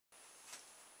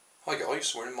Hi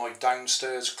guys, we're in my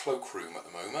downstairs cloakroom at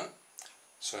the moment,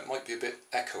 so it might be a bit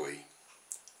echoey.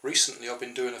 Recently I've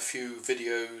been doing a few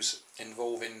videos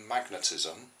involving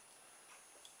magnetism,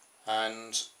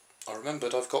 and I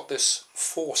remembered I've got this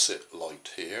Faucet Light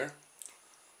here.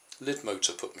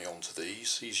 Lidmotor put me onto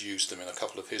these. He's used them in a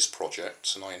couple of his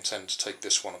projects, and I intend to take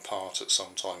this one apart at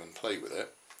some time and play with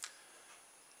it.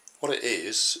 What it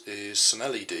is some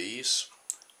LEDs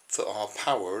that are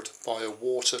powered by a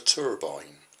water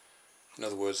turbine. In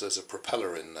other words, there's a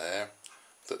propeller in there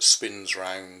that spins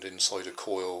round inside a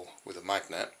coil with a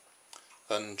magnet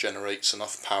and generates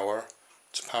enough power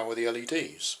to power the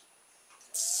LEDs.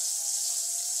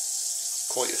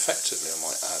 Quite effectively, I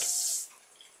might add.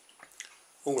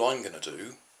 All I'm going to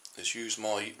do is use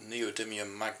my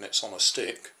Neodymium magnets on a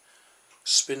stick,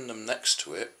 spin them next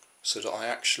to it so that I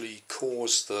actually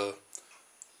cause the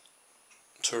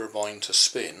turbine to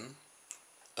spin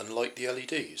and light the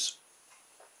LEDs.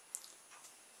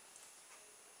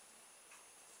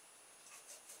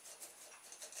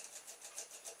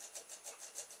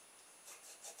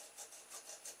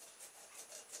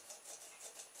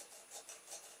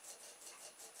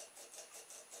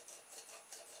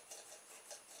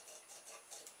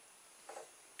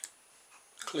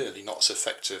 Clearly not as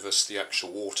effective as the actual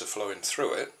water flowing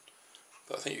through it,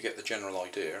 but I think you get the general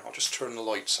idea. I'll just turn the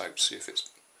lights out, see if it's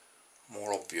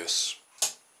more obvious.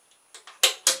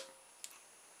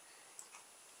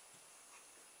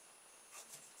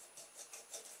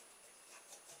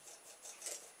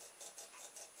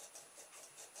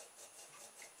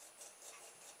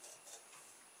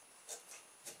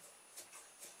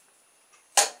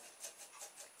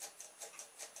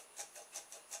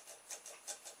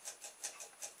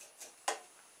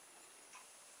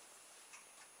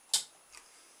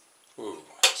 Ooh,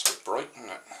 it's a bit bright, isn't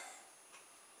it?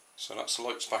 So that's the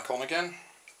lights back on again.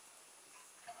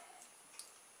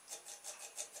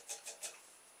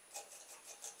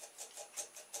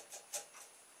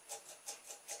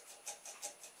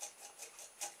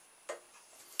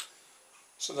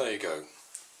 So there you go.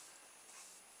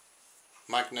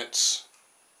 Magnets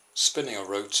spinning a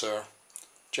rotor,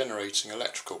 generating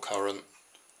electrical current,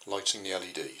 lighting the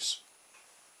LEDs.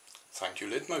 Thank you,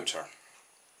 Lidmotor.